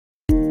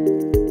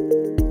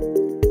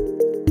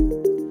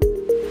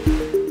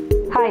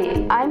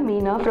Hi, I'm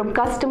Meena from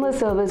Customer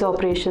Service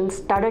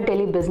Operations, Tata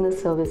Tele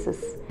Business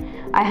Services.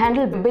 I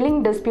handle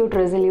billing dispute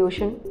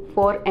resolution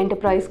for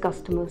enterprise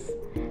customers.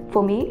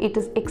 For me, it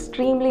is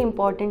extremely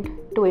important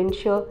to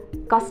ensure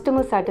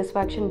customer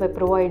satisfaction by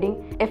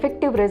providing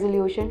effective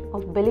resolution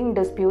of billing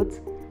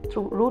disputes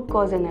through root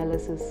cause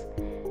analysis.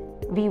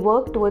 We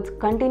work towards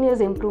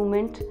continuous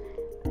improvement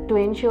to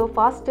ensure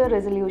faster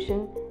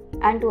resolution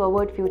and to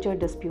avoid future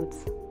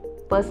disputes.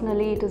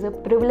 Personally, it is a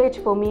privilege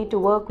for me to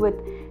work with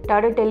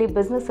Tata Tele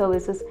Business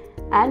Services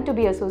and to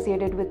be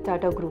associated with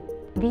Tata Group.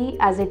 We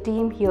as a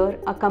team here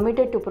are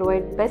committed to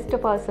provide best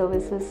of our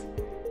services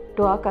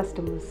to our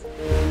customers.